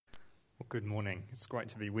Good morning. It's great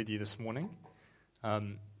to be with you this morning. At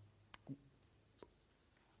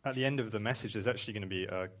the end of the message, there's actually going to be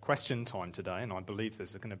a question time today, and I believe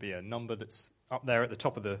there's going to be a number that's up there at the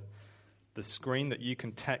top of the screen that you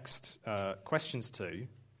can text questions to.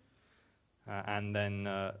 And then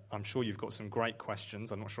I'm sure you've got some great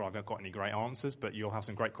questions. I'm not sure I've got any great answers, but you'll have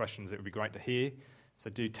some great questions. It would be great to hear. So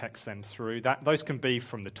do text them through. Those can be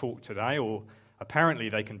from the talk today, or apparently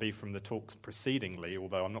they can be from the talks precedingly,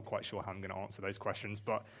 although I'm not quite sure how I'm going to answer those questions.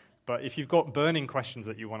 But if you've got burning questions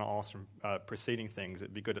that you want to ask from preceding things,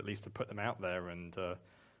 it'd be good at least to put them out there, and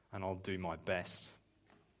I'll do my best.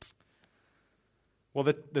 Well,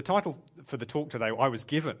 the title for the talk today I was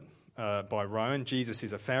given by Rowan. Jesus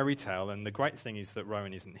is a fairy tale, and the great thing is that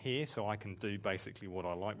Rowan isn't here, so I can do basically what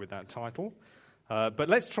I like with that title. But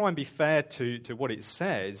let's try and be fair to what it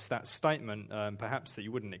says, that statement, perhaps that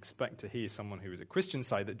you wouldn't expect to hear someone who is a Christian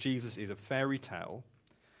say that Jesus is a fairy tale.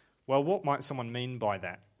 Well, what might someone mean by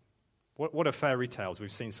that? What are fairy tales?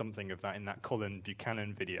 We've seen something of that in that Colin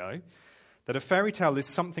Buchanan video. That a fairy tale is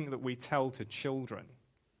something that we tell to children,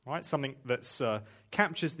 right? Something that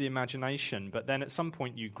captures the imagination, but then at some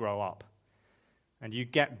point you grow up and you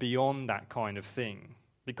get beyond that kind of thing.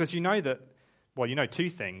 Because you know two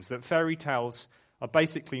things, that fairy tales are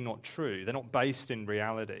basically not true. They're not based in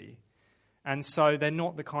reality. And so they're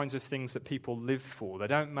not the kinds of things that people live for. They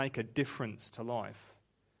don't make a difference to life.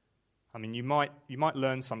 I mean, you might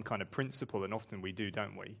learn some kind of principle, and often we do,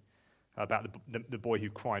 don't we, about the boy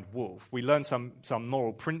who cried wolf. We learn some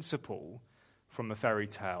moral principle from a fairy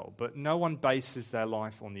tale, but no one bases their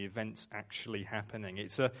life on the events actually happening.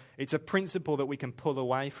 It's a principle that we can pull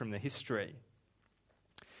away from the history.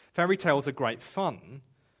 Fairy tales are great fun,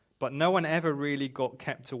 but no one ever really got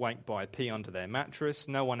kept awake by a pea under their mattress.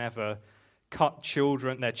 No one ever cut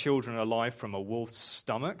their children alive from a wolf's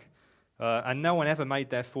stomach. And no one ever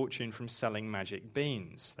made their fortune from selling magic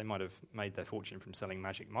beans. They might have made their fortune from selling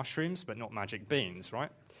magic mushrooms, but not magic beans,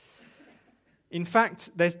 right? In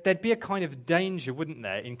fact, there'd be a kind of danger, wouldn't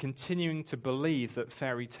there, in continuing to believe that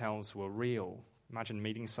fairy tales were real. Imagine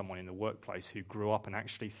meeting someone in the workplace who grew up and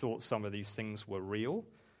actually thought some of these things were real.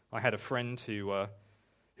 I had a friend who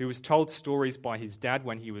was told stories by his dad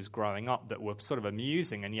when he was growing up that were sort of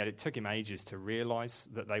amusing, and yet it took him ages to realize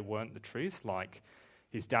that they weren't the truth. Like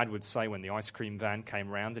his dad would say when the ice cream van came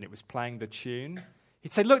round and it was playing the tune,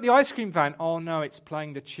 he'd say, "Look, the ice cream van." "Oh no, it's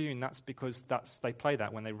playing the tune. That's because they play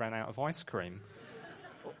that when they ran out of ice cream."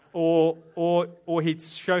 Or he'd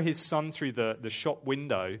show his son through the shop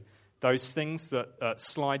window those things that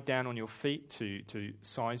slide down on your feet to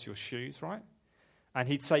size your shoes, right? And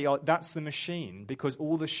he'd say, "Oh, that's the machine, because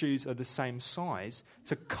all the shoes are the same size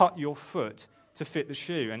to cut your foot to fit the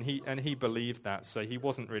shoe." And he believed that, so he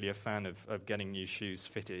wasn't really a fan of getting new shoes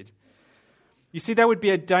fitted. You see, there would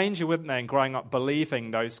be a danger, wouldn't there, in growing up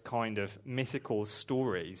believing those kind of mythical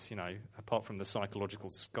stories, apart from the psychological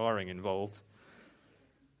scarring involved.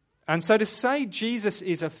 And so to say Jesus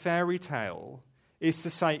is a fairy tale is to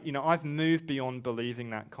say, I've moved beyond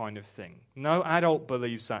believing that kind of thing. No adult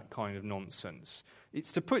believes that kind of nonsense.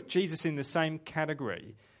 It's to put Jesus in the same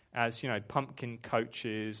category as, pumpkin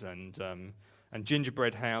coaches and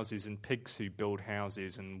gingerbread houses and pigs who build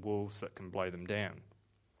houses and wolves that can blow them down.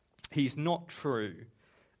 He's not true,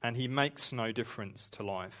 and he makes no difference to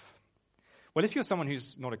life. Well, if you're someone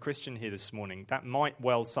who's not a Christian here this morning, that might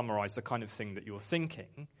well summarize the kind of thing that you're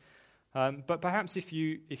thinking. But perhaps if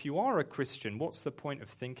you are a Christian, what's the point of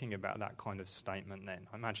thinking about that kind of statement then?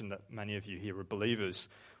 I imagine that many of you here are believers.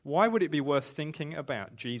 Why would it be worth thinking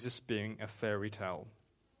about Jesus being a fairy tale?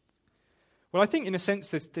 Well, I think in a sense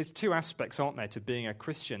there's two aspects, aren't there, to being a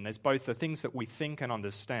Christian. There's both the things that we think and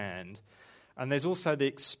understand, and there's also the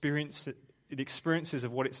experiences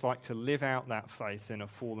of what it's like to live out that faith in a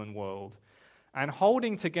fallen world. And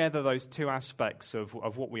holding together those two aspects of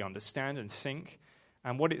what we understand and think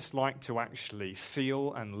and what it's like to actually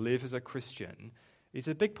feel and live as a Christian is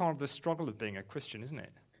a big part of the struggle of being a Christian, isn't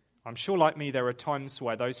it? I'm sure, like me, there are times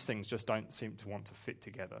where those things just don't seem to want to fit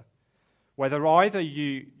together. Whether either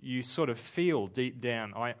you sort of feel deep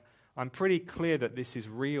down, I'm pretty clear that this is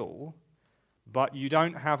real, but you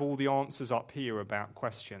don't have all the answers up here about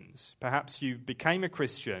questions. Perhaps you became a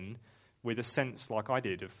Christian with a sense, like I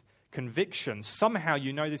did, of conviction. Somehow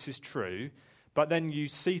you know this is true, but then you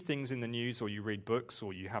see things in the news or you read books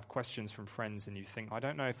or you have questions from friends and you think, I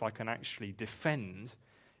don't know if I can actually defend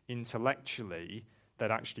intellectually that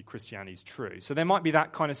actually Christianity is true. So there might be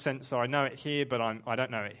that kind of sense, so I know it here, but I don't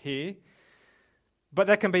know it here. But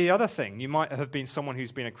there can be the other thing. You might have been someone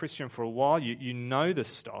who's been a Christian for a while. You know the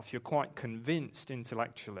stuff. You're quite convinced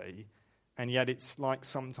intellectually. And yet it's like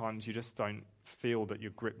sometimes you just don't feel that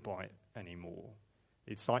you're gripped by it anymore.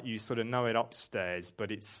 It's like you sort of know it upstairs,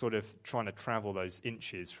 but it's sort of trying to travel those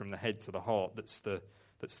inches from the head to the heart that's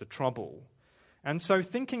the trouble. And so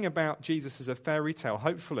thinking about Jesus as a fairy tale,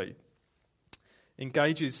 hopefully,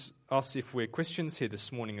 engages us if we're Christians here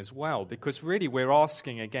this morning as well, because really we're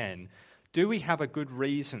asking again, do we have a good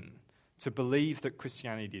reason to believe that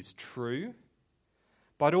Christianity is true?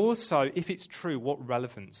 But also, if it's true, what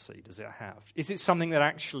relevancy does it have? Is it something that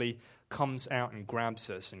actually comes out and grabs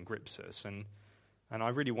us and grips us? And I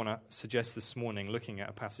really want to suggest this morning, looking at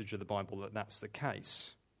a passage of the Bible, that that's the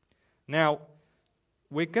case. Now,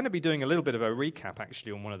 we're going to be doing a little bit of a recap,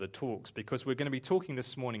 actually, on one of the talks, because we're going to be talking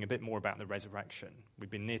this morning a bit more about the resurrection. We've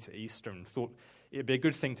been near to Easter and thought it'd be a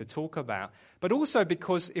good thing to talk about. But also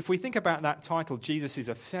because if we think about that title, Jesus is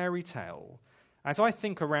a fairy tale, as I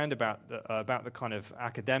think around about the kind of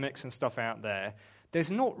academics and stuff out there, there's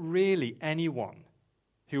not really anyone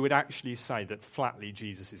who would actually say that flatly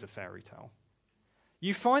Jesus is a fairy tale.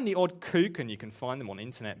 You find the odd kook, and you can find them on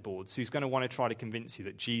internet boards, who's going to want to try to convince you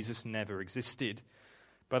that Jesus never existed.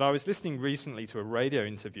 But I was listening recently to a radio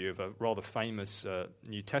interview of a rather famous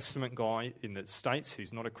New Testament guy in the States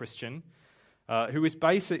who's not a Christian, who was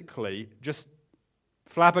basically just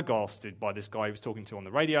flabbergasted by this guy he was talking to on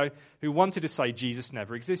the radio, who wanted to say Jesus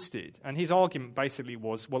never existed. And his argument basically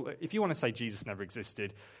was, well, if you want to say Jesus never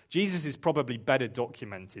existed, Jesus is probably better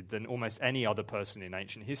documented than almost any other person in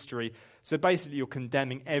ancient history. So basically you're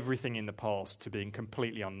condemning everything in the past to being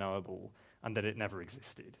completely unknowable and that it never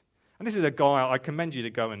existed. And this is a guy, I commend you to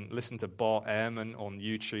go and listen to Bart Ehrman on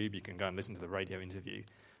YouTube. You can go and listen to the radio interview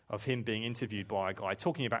of him being interviewed by a guy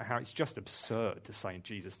talking about how it's just absurd to say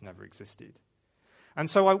Jesus never existed. And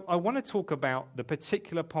so I want to talk about the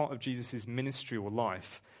particular part of Jesus' ministry or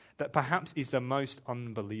life that perhaps is the most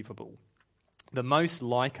unbelievable, the most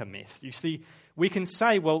like a myth. You see, we can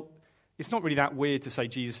say, well, it's not really that weird to say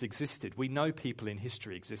Jesus existed. We know people in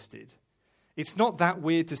history existed. It's not that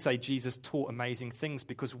weird to say Jesus taught amazing things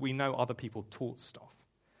because we know other people taught stuff.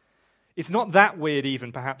 It's not that weird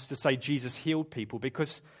even perhaps to say Jesus healed people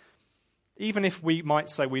because even if we might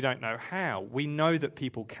say we don't know how, we know that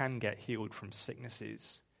people can get healed from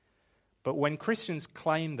sicknesses. But when Christians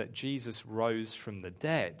claim that Jesus rose from the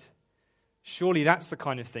dead, surely that's the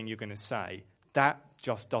kind of thing you're going to say, that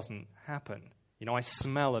just doesn't happen. You know, I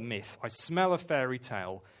smell a myth, I smell a fairy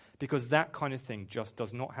tale, because that kind of thing just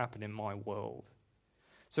does not happen in my world.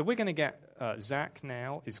 So we're going to get, Zach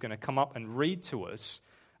now is going to come up and read to us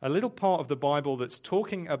a little part of the Bible that's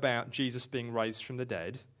talking about Jesus being raised from the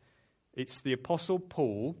dead. It's the Apostle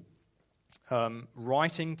Paul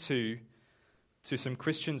writing to some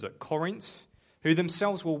Christians at Corinth who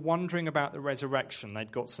themselves were wondering about the resurrection.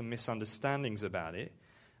 They'd got some misunderstandings about it.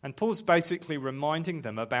 And Paul's basically reminding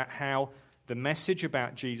them about how the message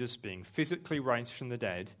about Jesus being physically raised from the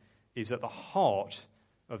dead is at the heart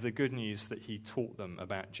of the good news that he taught them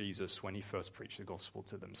about Jesus when he first preached the gospel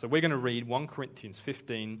to them. So we're going to read 1 Corinthians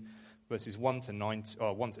 15, verses 1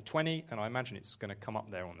 to 20, and I imagine it's going to come up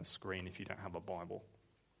there on the screen if you don't have a Bible.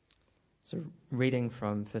 So reading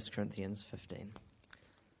from 1 Corinthians 15.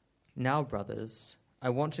 Now, brothers, I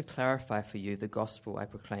want to clarify for you the gospel I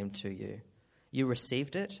proclaimed to you. You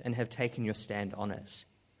received it and have taken your stand on it.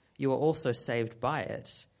 You are also saved by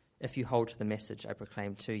it if you hold to the message I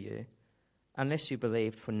proclaimed to you, unless you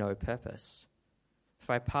believed for no purpose.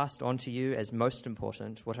 For I passed on to you as most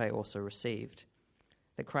important what I also received,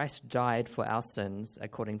 that Christ died for our sins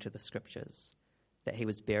according to the Scriptures, that he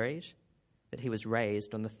was buried, that he was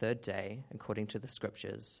raised on the third day according to the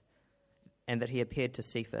Scriptures, and that he appeared to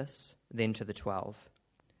Cephas, then to the 12.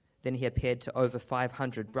 Then he appeared to over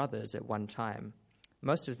 500 brothers at one time.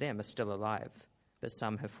 Most of them are still alive, but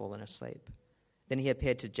some have fallen asleep. Then he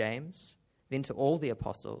appeared to James, then to all the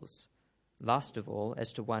apostles. Last of all,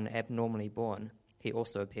 as to one abnormally born, he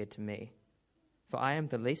also appeared to me. For I am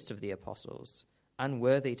the least of the apostles,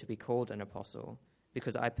 unworthy to be called an apostle,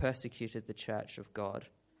 because I persecuted the church of God.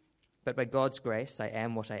 But by God's grace I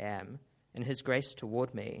am what I am, and his grace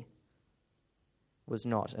toward me was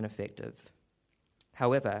not ineffective.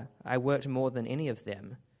 However, I worked more than any of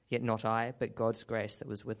them, yet not I, but God's grace that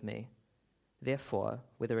was with me. Therefore,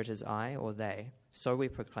 whether it is I or they, so we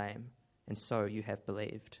proclaim, and so you have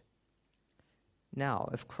believed. Now,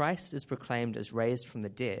 if Christ is proclaimed as raised from the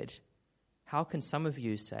dead, how can some of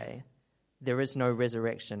you say, there is no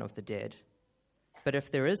resurrection of the dead? But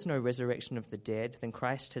if there is no resurrection of the dead, then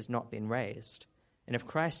Christ has not been raised. And if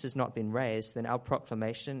Christ has not been raised, then our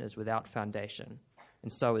proclamation is without foundation,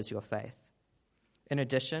 and so is your faith. In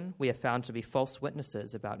addition, we are found to be false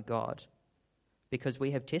witnesses about God, because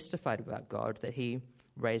we have testified about God that he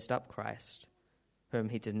raised up Christ, whom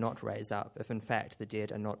he did not raise up, if in fact the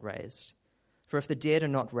dead are not raised. For if the dead are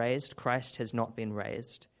not raised, Christ has not been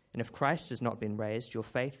raised. And if Christ has not been raised, your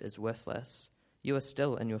faith is worthless. You are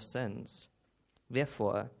still in your sins.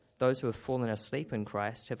 Therefore, those who have fallen asleep in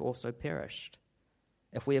Christ have also perished.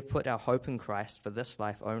 If we have put our hope in Christ for this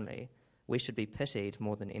life only, we should be pitied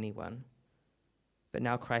more than anyone. But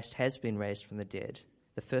now Christ has been raised from the dead,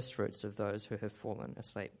 the firstfruits of those who have fallen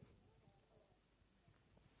asleep.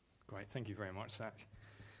 Great, thank you very much, Zach.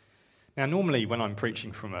 Now, normally when I'm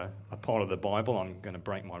preaching from a part of the Bible, I'm going to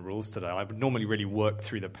break my rules today. I would normally really work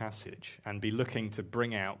through the passage and be looking to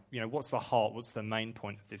bring out, what's the heart, what's the main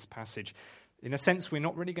point of this passage. In a sense, we're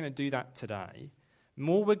not really going to do that today.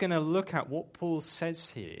 More, we're going to look at what Paul says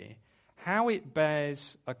here, how it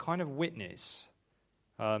bears a kind of witness,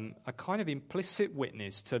 a kind of implicit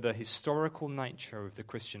witness to the historical nature of the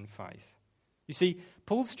Christian faith. You see,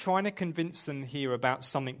 Paul's trying to convince them here about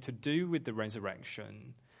something to do with the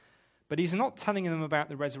resurrection, but he's not telling them about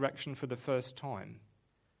the resurrection for the first time.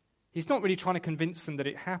 He's not really trying to convince them that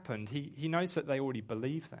it happened. He knows that they already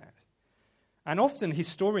believe that. And often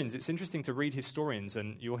historians, it's interesting to read historians,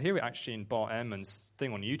 and you'll hear it actually in Bart Ehrman's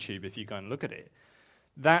thing on YouTube if you go and look at it,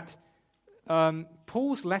 that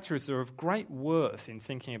Paul's letters are of great worth in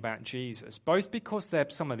thinking about Jesus, both because they're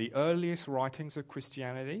some of the earliest writings of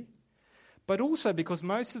Christianity, but also because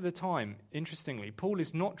most of the time, interestingly, Paul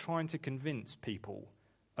is not trying to convince people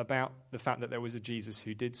about the fact that there was a Jesus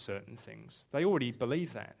who did certain things. They already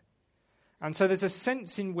believe that. And so there's a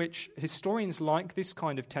sense in which historians like this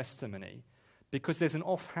kind of testimony because there's an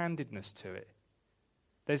offhandedness to it.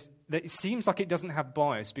 It seems like it doesn't have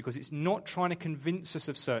bias because it's not trying to convince us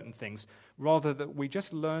of certain things, rather that we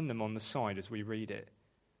just learn them on the side as we read it.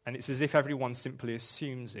 And it's as if everyone simply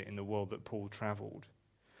assumes it in the world that Paul travelled.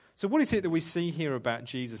 So what is it that we see here about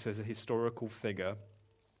Jesus as a historical figure,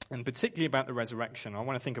 and particularly about the resurrection? I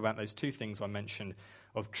want to think about those two things I mentioned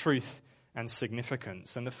of truth and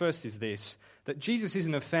significance. And the first is this, that Jesus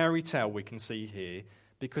isn't a fairy tale we can see here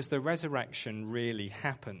because the resurrection really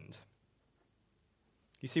happened.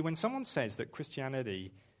 You see, when someone says that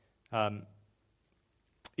Christianity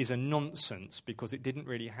is a nonsense because it didn't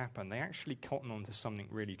really happen, they actually cotton on to something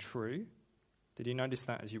really true. Did you notice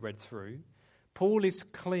that as you read through? Paul is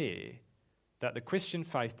clear that the Christian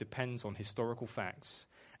faith depends on historical facts.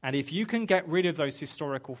 And if you can get rid of those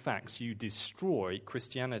historical facts, you destroy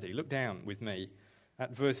Christianity. Look down with me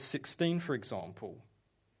at verse 16, for example.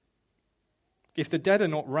 If the dead are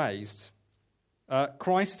not raised,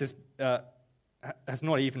 Christ has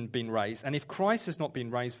not even been raised. And if Christ has not been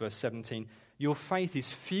raised, verse 17, your faith is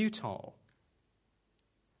futile.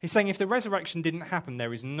 He's saying if the resurrection didn't happen,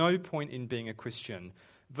 there is no point in being a Christian.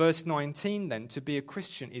 Verse 19, then, to be a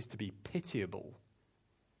Christian is to be pitiable.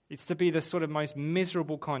 It's to be the sort of most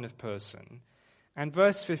miserable kind of person. And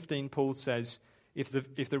verse 15, Paul says, if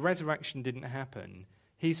the resurrection didn't happen,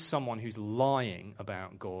 he's someone who's lying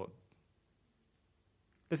about God.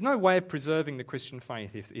 There's no way of preserving the Christian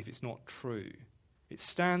faith if it's not true. It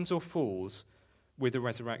stands or falls with the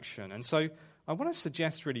resurrection. And so I want to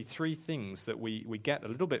suggest really three things that we get a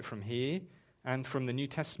little bit from here and from the New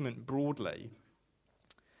Testament broadly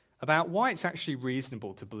about why it's actually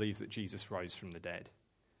reasonable to believe that Jesus rose from the dead.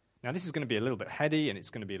 Now, this is going to be a little bit heady and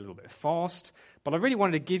it's going to be a little bit fast, but I really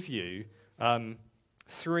wanted to give you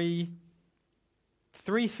three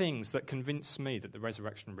things that convince me that the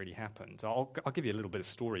resurrection really happened. I'll give you a little bit of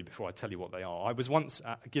story before I tell you what they are. I was once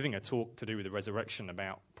giving a talk to do with the resurrection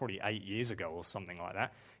about probably 8 years ago or something like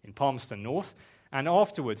that in Palmerston North, and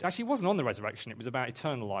afterwards, actually it wasn't on the resurrection, it was about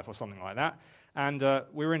eternal life or something like that, and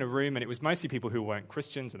we were in a room and it was mostly people who weren't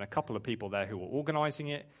Christians and a couple of people there who were organising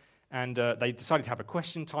it, and they decided to have a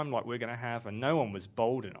question time like we're going to have, and no one was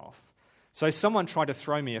bold enough. So someone tried to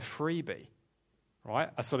throw me a freebie.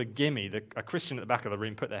 Right, a sort of gimme. A Christian at the back of the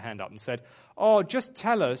room put their hand up and said, "Oh, just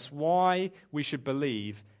tell us why we should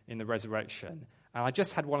believe in the resurrection." And I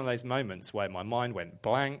just had one of those moments where my mind went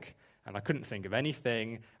blank and I couldn't think of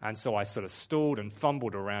anything, and so I sort of stalled and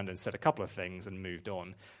fumbled around and said a couple of things and moved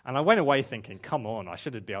on. And I went away thinking, come on, I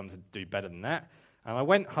should have been able to do better than that. And I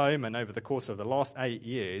went home, and over the course of the last 8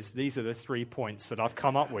 years, these are the 3 points that I've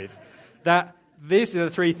come up with. That these are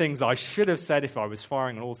the 3 things I should have said if I was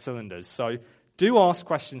firing on all cylinders. So do ask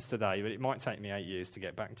questions today, but it might take me 8 years to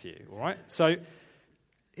get back to you, all right? So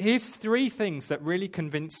here's 3 things that really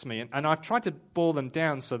convinced me, and I've tried to boil them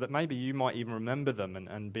down so that maybe you might even remember them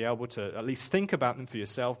and be able to at least think about them for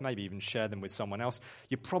yourself, maybe even share them with someone else.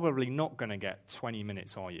 You're probably not going to get 20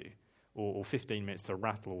 minutes, are you? Or 15 minutes to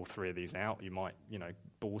rattle all 3 of these out. You might,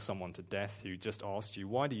 bore someone to death who just asked you,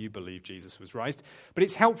 why do you believe Jesus was raised? But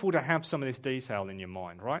it's helpful to have some of this detail in your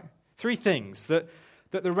mind, right? Three things. That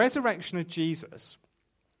the resurrection of Jesus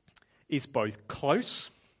is both close,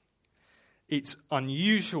 it's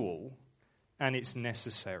unusual, and it's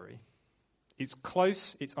necessary. It's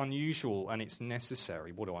close, it's unusual, and it's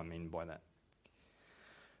necessary. What do I mean by that?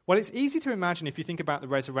 Well, it's easy to imagine, if you think about the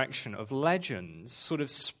resurrection, of legends sort of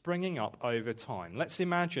springing up over time. Let's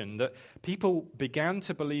imagine that people began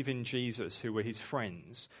to believe in Jesus who were his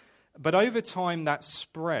friends, but over time that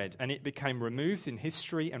spread and it became removed in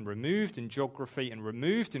history and removed in geography and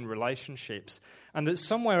removed in relationships, and that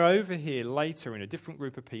somewhere over here later in a different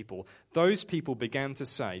group of people, those people began to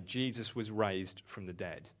say Jesus was raised from the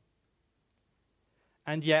dead.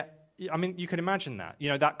 And yet, I mean, you can imagine that. You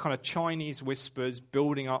know, that kind of Chinese whispers,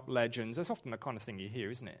 building up legends. That's often the kind of thing you hear,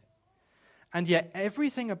 isn't it? And yet,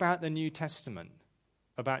 everything about the New Testament,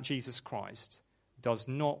 about Jesus Christ, does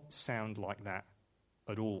not sound like that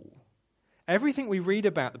at all. Everything we read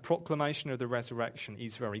about the proclamation of the resurrection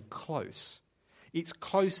is very close. It's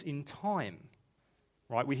close in time,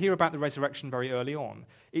 right? We hear about the resurrection very early on.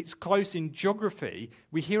 It's close in geography.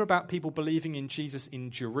 We hear about people believing in Jesus in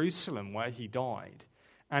Jerusalem, where he died.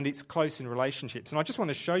 And it's close in relationships. And I just want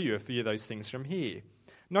to show you a few of those things from here.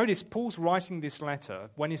 Notice Paul's writing this letter.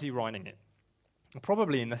 When is he writing it?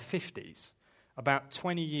 Probably in the 50s, about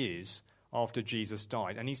 20 years after Jesus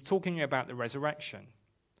died. And he's talking about the resurrection.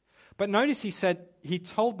 But notice he said he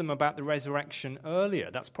told them about the resurrection earlier.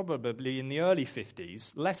 That's probably in the early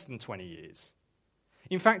 50s, less than 20 years.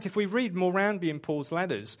 In fact, if we read Morandby in Paul's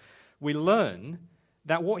letters, we learn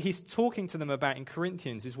that what he's talking to them about in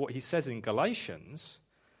Corinthians is what he says in Galatians,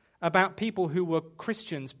 about people who were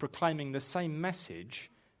Christians proclaiming the same message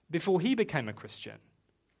before he became a Christian.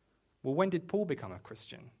 Well, when did Paul become a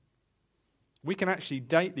Christian? We can actually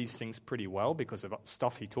date these things pretty well because of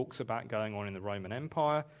stuff he talks about going on in the Roman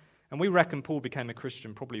Empire, and we reckon Paul became a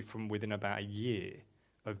Christian probably from within about a year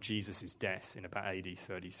of Jesus' death in about AD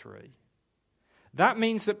 33. That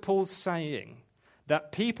means that Paul's saying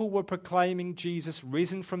that people were proclaiming Jesus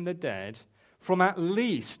risen from the dead from at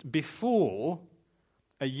least before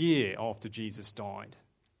a year after Jesus died.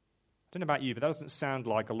 I don't know about you, but that doesn't sound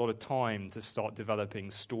like a lot of time to start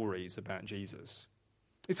developing stories about Jesus.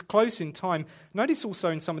 It's close in time. Notice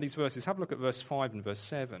also in some of these verses, have a look at verse 5 and verse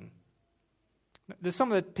 7. There's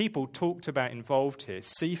some of the people talked about involved here.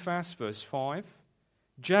 Cephas, verse 5.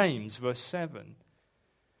 James, verse 7.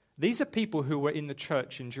 These are people who were in the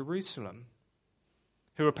church in Jerusalem,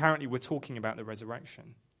 who apparently were talking about the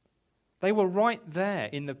resurrection. They were right there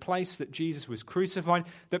in the place that Jesus was crucified,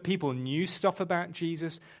 that people knew stuff about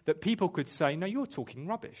Jesus, that people could say, no, you're talking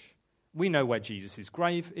rubbish. We know where Jesus'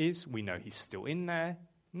 grave is. We know he's still in there.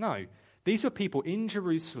 No, these were people in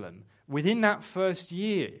Jerusalem within that first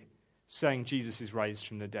year saying Jesus is raised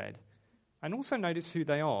from the dead. And also notice who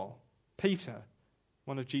they are. Peter,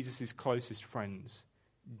 one of Jesus' closest friends.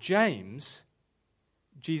 James,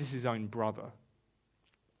 Jesus' own brother.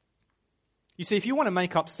 You see, if you want to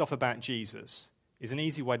make up stuff about Jesus, it's an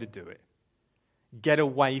easy way to do it. Get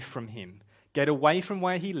away from him. Get away from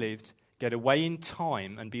where he lived. Get away in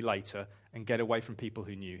time and be later. And get away from people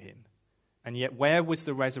who knew him. And yet, where was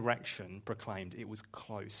the resurrection proclaimed? It was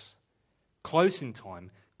close. Close in time,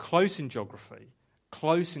 close in geography,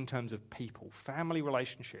 close in terms of people, family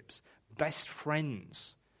relationships, best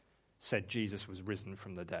friends said Jesus was risen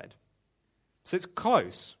from the dead. So it's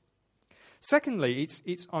close. Secondly,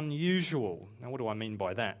 it's unusual. Now, what do I mean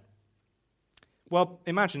by that? Well,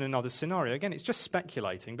 imagine another scenario. Again, it's just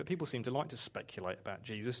speculating, but people seem to like to speculate about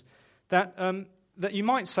Jesus. That you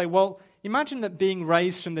might say, well, imagine that being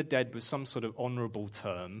raised from the dead was some sort of honourable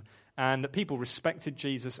term, and that people respected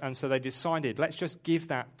Jesus, and so they decided, let's just give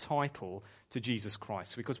that title to Jesus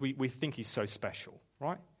Christ, because we think he's so special,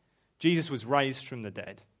 right? Jesus was raised from the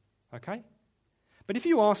dead, okay? But if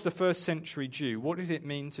you ask the first century Jew, what did it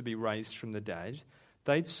mean to be raised from the dead?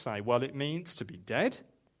 They'd say, well, it means to be dead,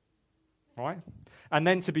 right? And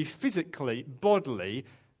then to be physically, bodily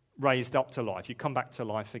raised up to life. You come back to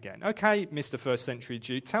life again. Okay, Mr. First Century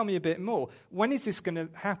Jew, tell me a bit more. When is this going to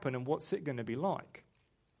happen and what's it going to be like?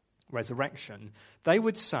 Resurrection. They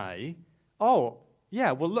would say, oh,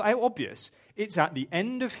 yeah, well, look, obvious. It's at the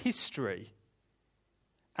end of history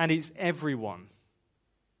and it's everyone.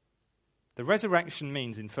 The resurrection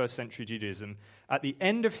means in first century Judaism, at the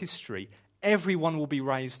end of history, everyone will be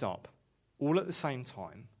raised up, all at the same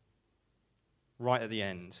time, right at the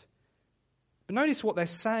end. But notice what they're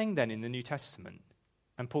saying then in the New Testament,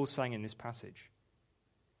 and Paul's saying in this passage.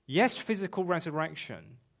 Yes, physical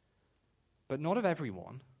resurrection, but not of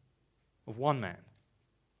everyone, of one man.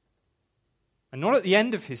 And not at the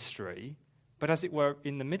end of history, but as it were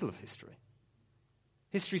in the middle of history.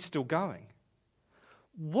 History's still going.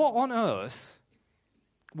 What on earth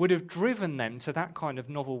would have driven them to that kind of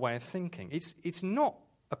novel way of thinking? It's not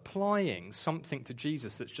applying something to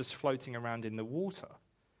Jesus that's just floating around in the water.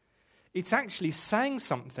 It's actually saying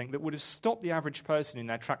something that would have stopped the average person in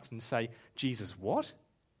their tracks and say, Jesus, what?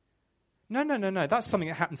 No. That's something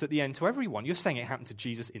that happens at the end to everyone. You're saying it happened to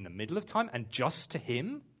Jesus in the middle of time and just to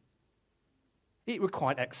him? It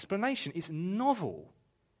required explanation. It's novel.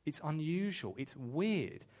 It's unusual. It's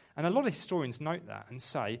weird. And a lot of historians note that and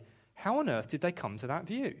say, how on earth did they come to that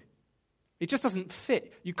view? It just doesn't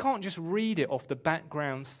fit. You can't just read it off the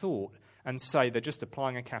background thought and say they're just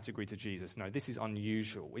applying a category to Jesus. No, this is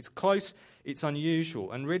unusual. It's close, it's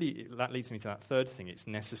unusual. And really, that leads me to that third thing. It's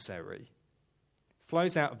necessary. It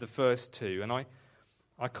flows out of the first two. And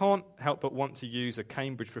I can't help but want to use a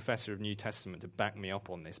Cambridge professor of New Testament to back me up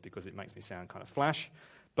on this because it makes me sound kind of flash.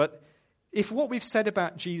 But if what we've said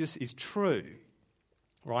about Jesus is true,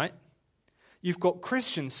 right, you've got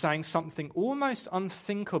Christians saying something almost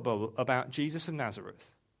unthinkable about Jesus of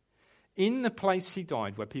Nazareth in the place he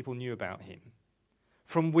died where people knew about him.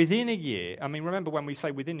 From within a year, I mean, remember when we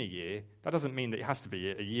say within a year, that doesn't mean that it has to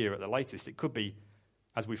be a year at the latest. It could be,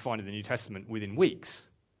 as we find in the New Testament, within weeks.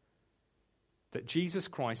 That Jesus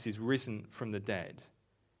Christ is risen from the dead.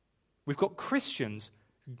 We've got Christians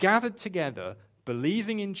gathered together,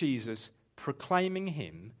 believing in Jesus, proclaiming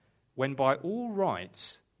him, when by all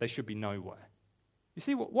rights they should be nowhere. You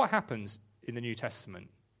see what happens in the New Testament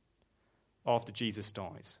after Jesus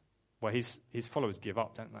dies? Well, his followers give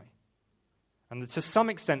up, don't they? And to some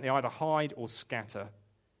extent, they either hide or scatter.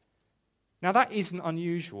 Now, that isn't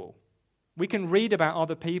unusual. We can read about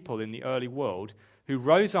other people in the early world who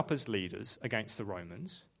rose up as leaders against the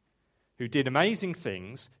Romans, who did amazing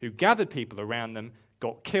things, who gathered people around them,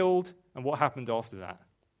 got killed, and what happened after that?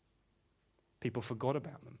 People forgot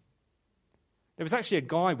about them. There was actually a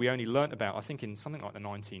guy we only learnt about, I think in something like the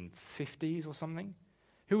 1950s or something,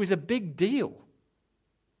 who was a big deal.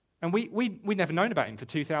 And we'd never known about him for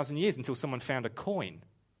 2,000 years until someone found a coin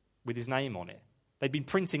with his name on it. They'd been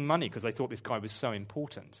printing money because they thought this guy was so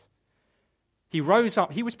important. He rose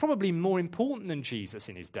up. He was probably more important than Jesus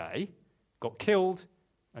in his day, got killed,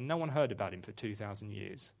 and no one heard about him for 2,000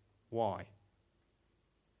 years. Why?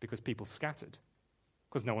 Because people scattered.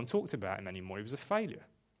 Because no one talked about him anymore. He was a failure.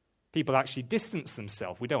 People actually distanced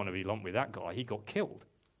themselves. We don't want to be lumped with that guy. He got killed.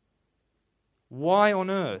 Why on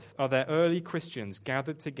earth are there early Christians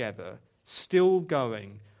gathered together, still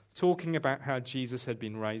going, talking about how Jesus had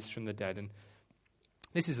been raised from the dead? And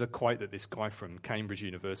this is the quote that this guy from Cambridge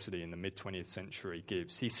University in the mid-20th century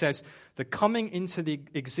gives. He says, "The coming into the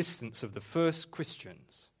existence of the first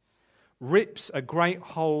Christians rips a great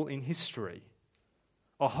hole in history,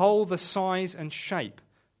 a hole the size and shape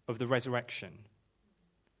of the resurrection.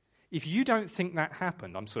 If you don't think that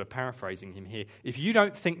happened," I'm sort of paraphrasing him here, "if you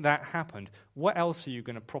don't think that happened, what else are you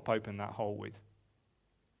going to prop open that hole with?"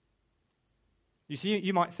 You see,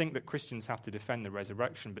 you might think that Christians have to defend the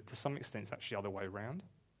resurrection, but to some extent it's actually the other way around.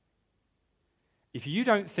 If you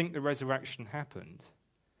don't think the resurrection happened,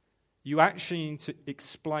 you actually need to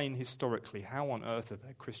explain historically how on earth are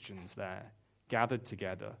there Christians there, gathered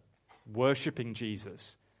together, worshipping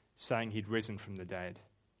Jesus, saying he'd risen from the dead.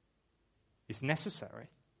 It's necessary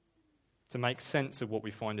to make sense of what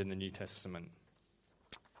we find in the New Testament.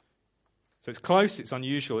 So it's close, it's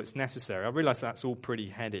unusual, it's necessary. I realize that's all pretty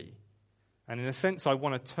heady. And in a sense, I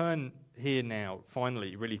want to turn here now,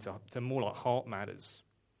 finally, really to more like heart matters.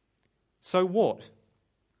 So what?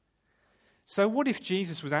 So what if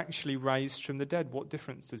Jesus was actually raised from the dead? What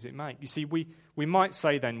difference does it make? You see, we might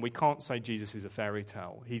say then, we can't say Jesus is a fairy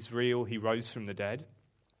tale. He's real, he rose from the dead.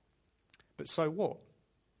 But so what?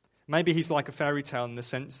 Maybe he's like a fairy tale in the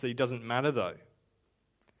sense that he doesn't matter, though.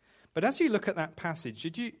 But as you look at that passage,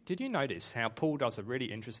 did you notice how Paul does a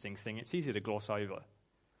really interesting thing? It's easy to gloss over.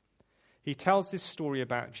 He tells this story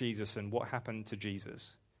about Jesus and what happened to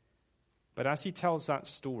Jesus. But as he tells that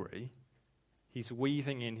story, he's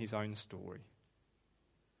weaving in his own story.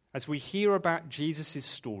 As we hear about Jesus'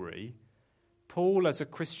 story, Paul, as a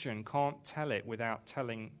Christian, can't tell it without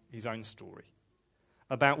telling his own story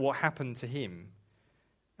about what happened to him.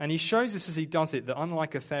 And he shows us as he does it that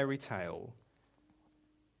unlike a fairy tale,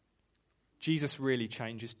 Jesus really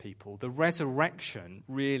changes people. The resurrection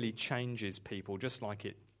really changes people, just like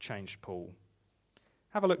it changed Paul.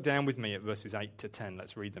 Have a look down with me at verses 8 to 10.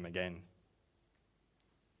 Let's read them again.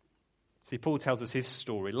 See, Paul tells us his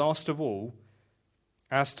story. Last of all,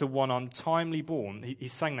 as to one untimely born,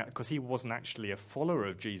 he's saying that because he wasn't actually a follower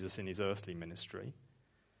of Jesus in his earthly ministry.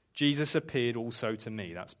 Jesus appeared also to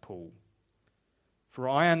me. That's Paul. For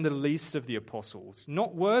I am the least of the apostles,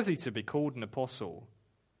 not worthy to be called an apostle,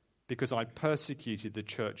 because I persecuted the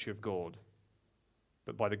church of God.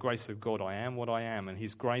 But by the grace of God, I am what I am, and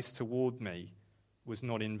his grace toward me was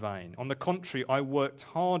not in vain. On the contrary, I worked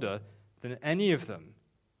harder than any of them.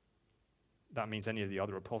 That means any of the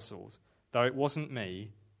other apostles. Though it wasn't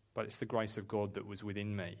me, but it's the grace of God that was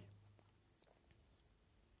within me.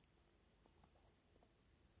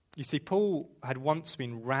 You see, Paul had once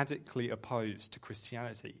been radically opposed to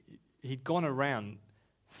Christianity. He'd gone around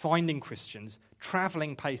finding Christians,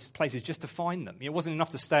 traveling places just to find them. It wasn't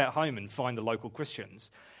enough to stay at home and find the local Christians.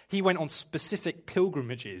 He went on specific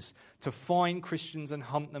pilgrimages to find Christians and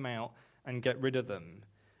hunt them out and get rid of them.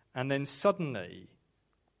 And then suddenly,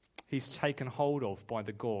 he's taken hold of by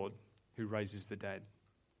the God who raises the dead.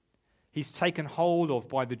 He's taken hold of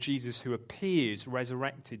by the Jesus who appears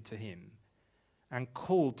resurrected to him and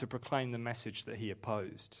called to proclaim the message that he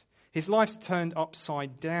opposed. His life's turned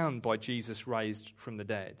upside down by Jesus raised from the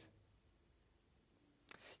dead.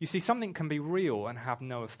 You see, something can be real and have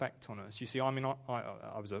no effect on us. You see, I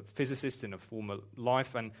was a physicist in a former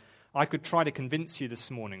life, and I could try to convince you this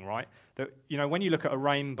morning, right, that, when you look at a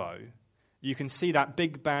rainbow, you can see that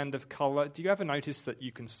big band of colour. Do you ever notice that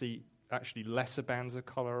you can see actually lesser bands of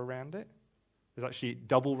colour around it? There's actually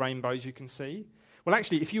double rainbows you can see. Well,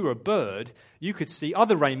 actually, if you were a bird, you could see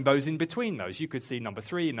other rainbows in between those. You could see number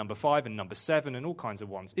 3 and number 5 and number 7 and all kinds of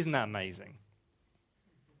ones. Isn't that amazing?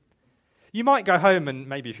 You might go home and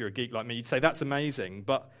maybe if you're a geek like me, you'd say, that's amazing,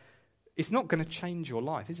 but it's not going to change your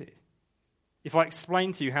life, is it? If I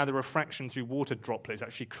explain to you how the refraction through water droplets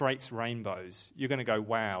actually creates rainbows, you're going to go,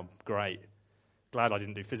 wow, great. Glad I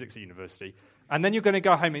didn't do physics at university. And then you're going to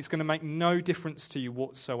go home and it's going to make no difference to you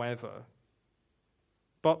whatsoever.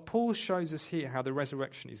 But Paul shows us here how the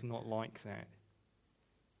resurrection is not like that.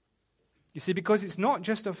 You see, because it's not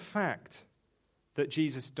just a fact that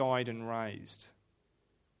Jesus died and raised.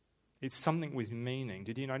 It's something with meaning.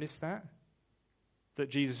 Did you notice that?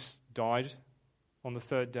 That Jesus died on the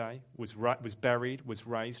third day, was buried, was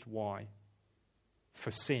raised. Why?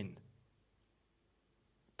 For sin.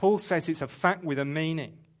 Paul says it's a fact with a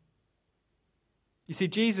meaning. You see,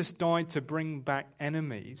 Jesus died to bring back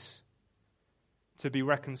enemies to be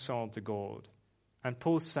reconciled to God. And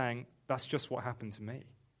Paul's saying, that's just what happened to me.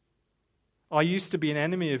 I used to be an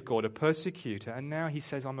enemy of God, a persecutor, and now he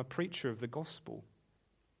says I'm a preacher of the gospel.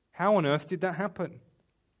 How on earth did that happen?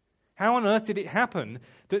 How on earth did it happen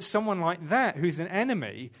that someone like that, who's an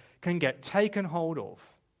enemy, can get taken hold of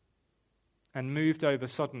and moved over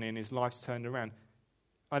suddenly and his life's turned around?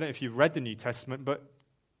 I don't know if you've read the New Testament, but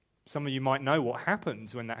some of you might know what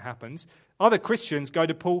happens when that happens. Other Christians go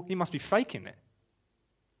to Paul, he must be faking it.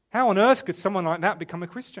 How on earth could someone like that become a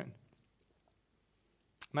Christian?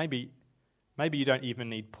 Maybe you don't even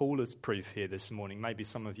need Paul as proof here this morning. Maybe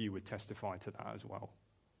some of you would testify to that as well.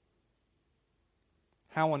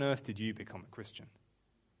 How on earth did you become a Christian?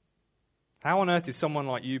 How on earth did someone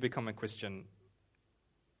like you become a Christian?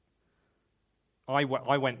 I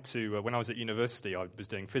went to, when I was at university, I was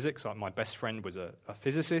doing physics. My best friend was a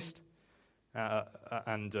physicist,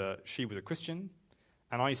 and she was a Christian.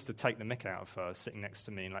 And I used to take the mick out of her sitting next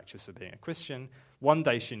to me in lectures for being a Christian. One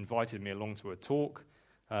day she invited me along to a talk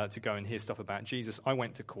to go and hear stuff about Jesus. I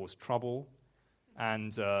went to cause trouble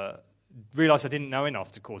and realized I didn't know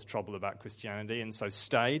enough to cause trouble about Christianity, and so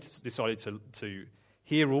stayed, decided to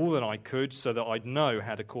hear all that I could so that I'd know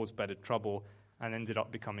how to cause better trouble, and ended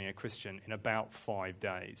up becoming a Christian in about 5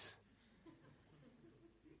 days.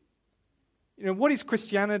 What is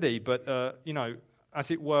Christianity but,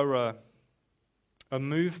 as it were, a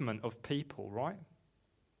movement of people, right?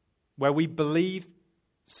 Where we believe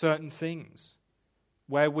certain things,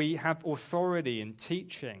 where we have authority in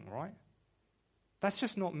teaching, right? That's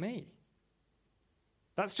just not me.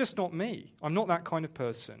 That's just not me. I'm not that kind of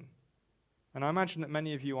person. And I imagine that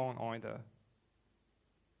many of you aren't either.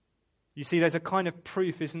 You see, there's a kind of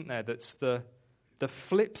proof, isn't there, that's the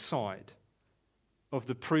flip side of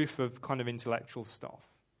the proof of kind of intellectual stuff.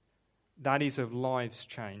 That is of lives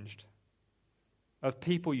changed. Of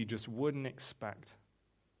people you just wouldn't expect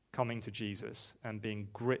coming to Jesus and being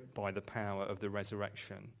gripped by the power of the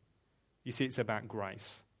resurrection. You see, it's about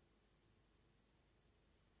grace.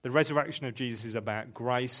 The resurrection of Jesus is about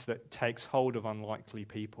grace that takes hold of unlikely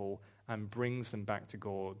people and brings them back to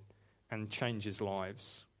God and changes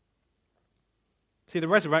lives. See, the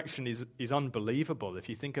resurrection is unbelievable if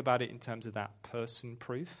you think about it in terms of that person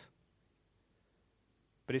proof.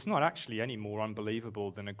 But it's not actually any more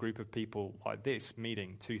unbelievable than a group of people like this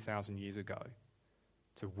meeting 2,000 years ago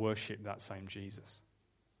to worship that same Jesus.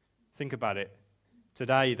 Think about it.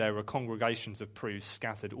 Today there are congregations of proofs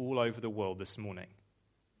scattered all over the world this morning,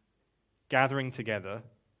 gathering together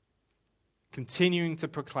continuing to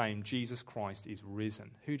proclaim Jesus Christ is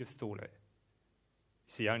risen. Who'd have thought it?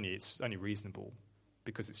 See, it's only reasonable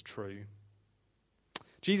because it's true.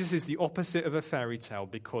 Jesus is the opposite of a fairy tale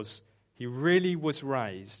because he really was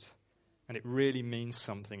raised, and it really means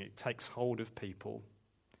something. It takes hold of people.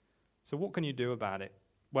 So what can you do about it?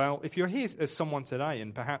 Well, if you're here as someone today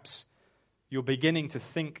and perhaps you're beginning to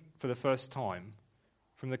think for the first time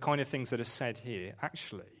from the kind of things that are said here,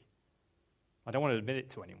 actually, I don't want to admit it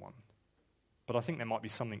to anyone, but I think there might be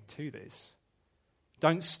something to this.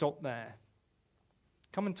 Don't stop there.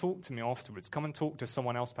 Come and talk to me afterwards. Come and talk to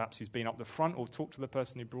someone else perhaps who's been up the front, or talk to the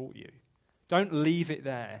person who brought you. Don't leave it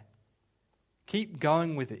there. Keep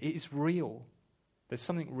going with it. It is real. There's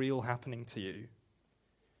something real happening to you.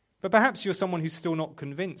 But perhaps you're someone who's still not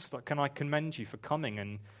convinced. Can I commend you for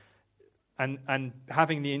coming and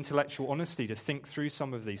having the intellectual honesty to think through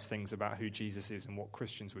some of these things about who Jesus is and what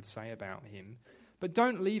Christians would say about him. But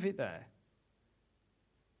don't leave it there.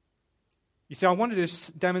 You see, I wanted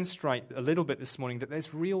to demonstrate a little bit this morning that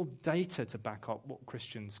there's real data to back up what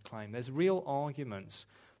Christians claim. There's real arguments.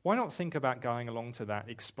 Why not think about going along to that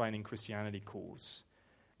Explaining Christianity course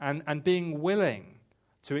and being willing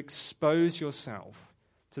to expose yourself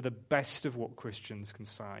to the best of what Christians can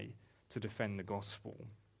say to defend the gospel.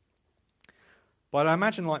 But I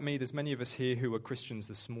imagine, like me, there's many of us here who are Christians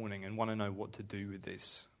this morning and want to know what to do with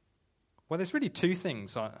this. Well, there's really two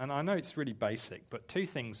things, and I know it's really basic, but two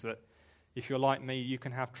things that, if you're like me, you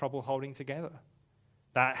can have trouble holding together.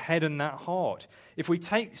 That head and that heart. If we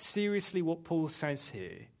take seriously what Paul says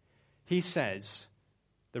here, he says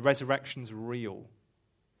the resurrection's real.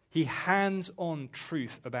 He hands on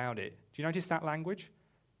truth about it. Do you notice that language?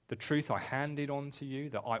 The truth I handed on to you,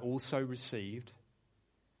 that I also received.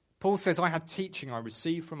 Paul says, I had teaching I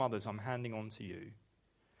received from others, I'm handing on to you.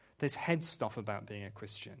 There's head stuff about being a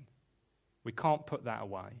Christian. We can't put that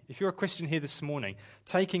away. If you're a Christian here this morning,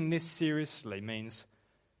 taking this seriously means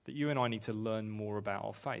that you and I need to learn more about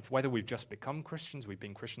our faith. Whether we've just become Christians, we've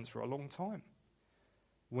been Christians for a long time.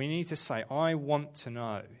 We need to say, I want to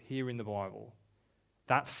know, here in the Bible,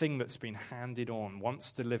 that thing that's been handed on,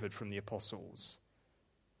 once delivered from the apostles.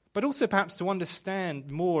 But also perhaps to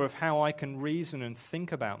understand more of how I can reason and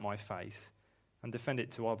think about my faith and defend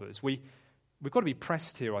it to others. We've got to be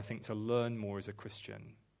pressed here, I think, to learn more as a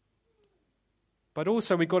Christian. But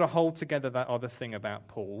also we've got to hold together that other thing about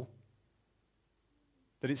Paul,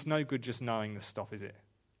 that it's no good just knowing the stuff, is it?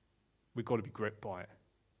 We've got to be gripped by it.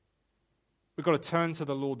 We've got to turn to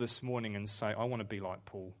the Lord this morning and say, I want to be like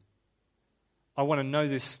Paul. I want to know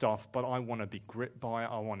this stuff, but I want to be gripped by it.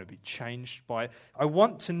 I want to be changed by it. I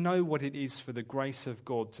want to know what it is for the grace of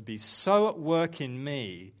God to be so at work in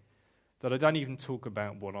me that I don't even talk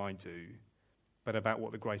about what I do, but about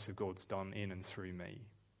what the grace of God's done in and through me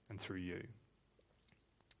and through you.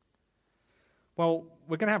 Well,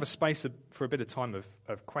 we're going to have a space for a bit of time of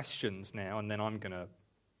questions now, and then I'm going to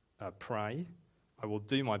pray. I will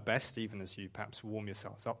do my best, even as you perhaps warm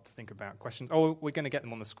yourselves up, to think about questions. Oh, we're going to get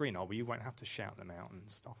them on the screen, are we? You won't have to shout them out and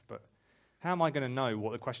stuff. But how am I going to know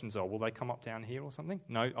what the questions are? Will they come up down here or something?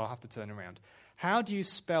 No, I'll have to turn around. How do you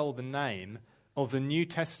spell the name of the New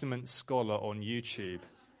Testament scholar on YouTube?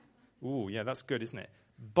 Ooh, yeah, that's good, isn't it?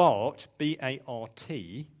 Bart,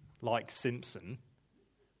 B-A-R-T, like Simpson,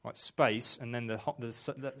 right, space, and then the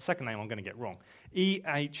second name I'm going to get wrong.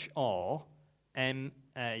 E-H-R-M-A-N.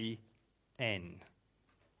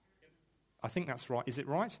 I think that's right. Is it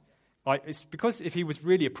right? It's because if he was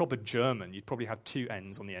really a proper German, you'd probably have two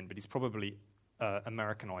N's on the end, but he's probably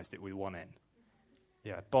Americanized it with one N.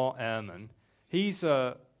 Yeah, Bart Ehrman. He's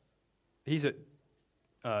at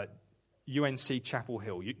UNC Chapel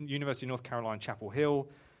Hill, University of North Carolina Chapel Hill,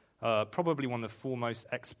 probably one of the foremost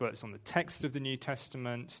experts on the text of the New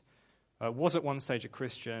Testament, was at one stage a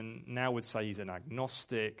Christian, now would say he's an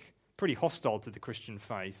agnostic, pretty hostile to the Christian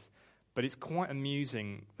faith. But it's quite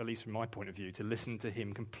amusing, at least from my point of view, to listen to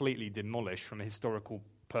him completely demolished from a historical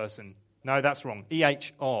person. No, that's wrong.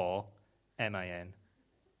 E-H-R-M-A-N.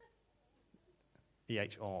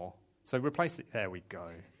 E-H-R. So replace it. There we go.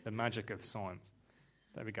 The magic of science.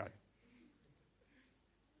 There we go.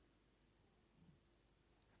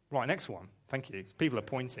 Right, next one. Thank you. People are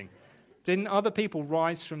pointing. Didn't other people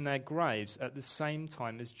rise from their graves at the same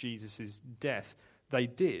time as Jesus' death? They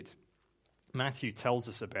did. Matthew tells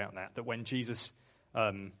us about that when Jesus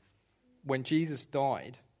died,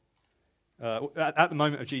 at the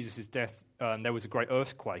moment of Jesus' death, there was a great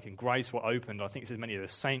earthquake and graves were opened. I think it says many of the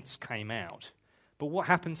saints came out. But what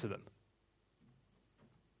happened to them?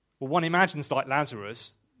 Well, one imagines, like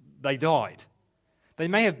Lazarus, they died. They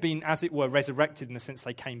may have been, as it were, resurrected in the sense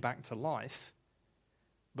they came back to life,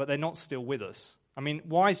 but they're not still with us. I mean,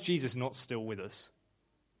 why is Jesus not still with us?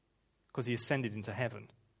 Because he ascended into heaven.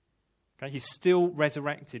 Okay? He's still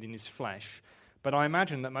resurrected in his flesh. But I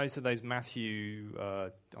imagine that most of those Matthew, I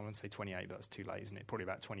won't say 28, but that's too late, isn't it? Probably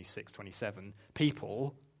about 26, 27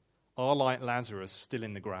 people are like Lazarus, still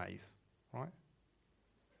in the grave, right?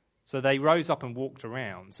 So they rose up and walked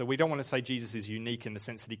around. So we don't want to say Jesus is unique in the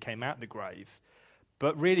sense that he came out of the grave.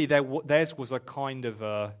 But really theirs was a kind of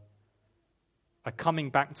a coming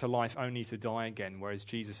back to life only to die again, whereas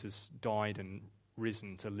Jesus has died and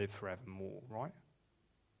risen to live forevermore, right?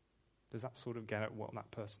 Does that sort of get at what that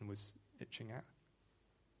person was itching at?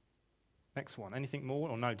 Next one. Anything more?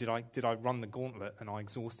 Or no, did I run the gauntlet and I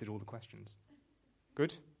exhausted all the questions?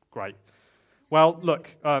 Good? Great. Well,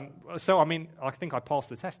 look, so I mean, I think I passed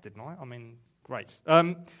the test, didn't I? I mean, great.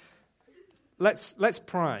 Let's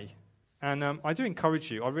pray. And I do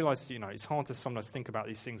encourage you. I realise, it's hard to sometimes think about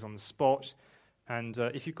these things on the spot. And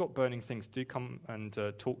if you've got burning things, do come and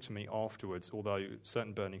talk to me afterwards, although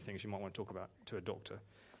certain burning things you might want to talk about to a doctor.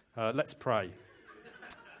 Let's pray.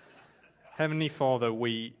 Heavenly Father,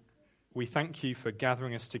 we thank you for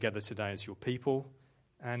gathering us together today as your people,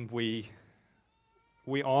 and we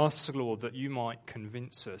ask, Lord, that you might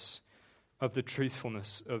convince us of the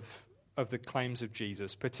truthfulness of the claims of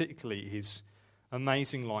Jesus, particularly his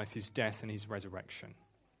amazing life, his death, and his resurrection.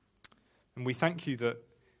 And we thank you that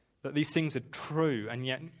these things are true, and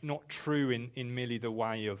yet not true in merely the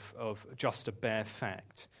way of just a bare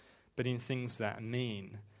fact, but in things that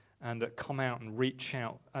mean and that come out and reach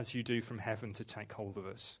out as you do from heaven to take hold of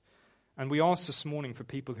us. And we ask this morning for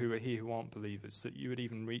people who are here who aren't believers, that you would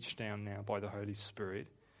even reach down now by the Holy Spirit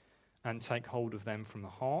and take hold of them from the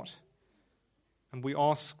heart. And we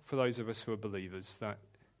ask for those of us who are believers that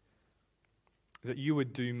you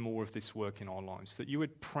would do more of this work in our lives, that you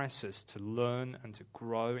would press us to learn and to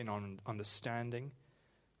grow in our understanding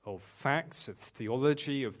of facts, of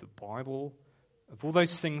theology, of the Bible, of all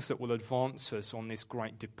those things that will advance us on this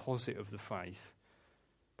great deposit of the faith.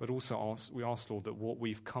 But also we ask, Lord, that what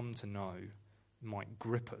we've come to know might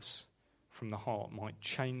grip us from the heart, might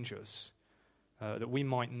change us, that we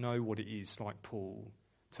might know what it is, like Paul,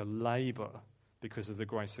 to labour because of the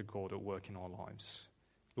grace of God at work in our lives.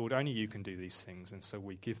 Lord, only you can do these things, and so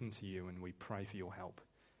we give them to you and we pray for your help.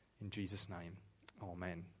 In Jesus' name,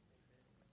 amen.